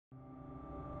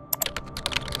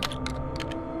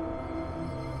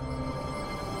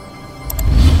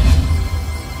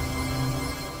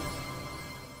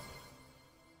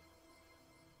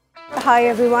Hi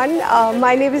everyone,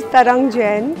 my name is Tarang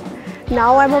Jain.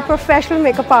 Now I'm a professional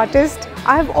makeup artist.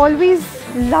 I've always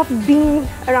loved being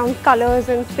around colors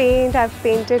and paint. I've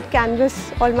painted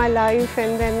canvas all my life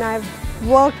and then I've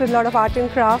worked with a lot of art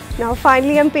and craft. Now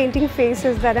finally I'm painting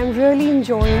faces that I'm really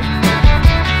enjoying.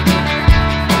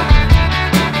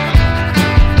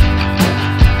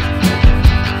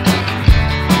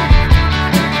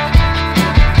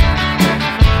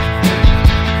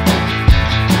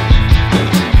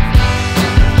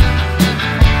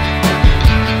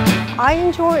 I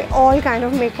enjoy all kind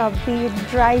of makeup, be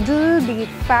it bridal, be it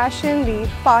fashion, be it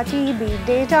party, be it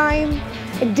daytime,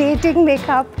 dating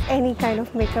makeup, any kind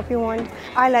of makeup you want.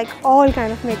 I like all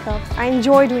kind of makeup. I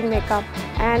enjoy doing makeup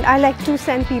and I like to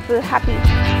send people happy.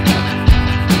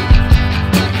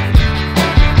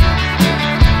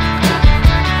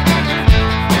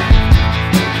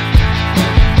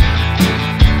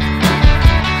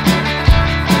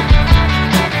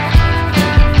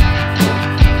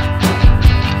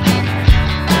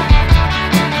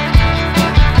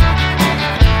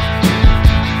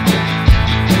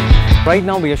 Right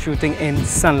now we are shooting in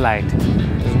sunlight.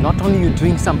 Not only you're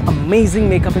doing some amazing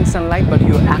makeup in sunlight, but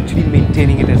you're actually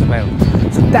maintaining it as well.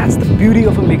 So that's the beauty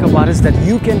of a makeup artist, that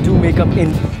you can do makeup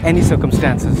in any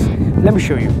circumstances. Let me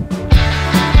show you.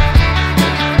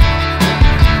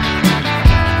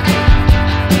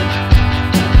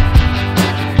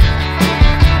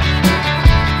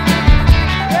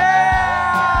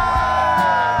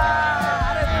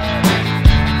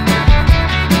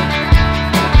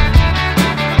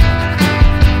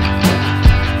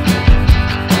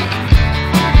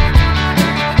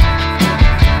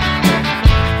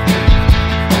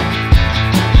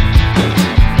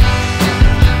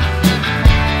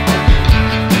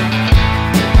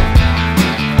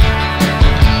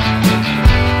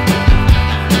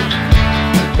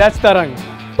 That's Tarang.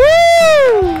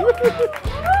 Woo!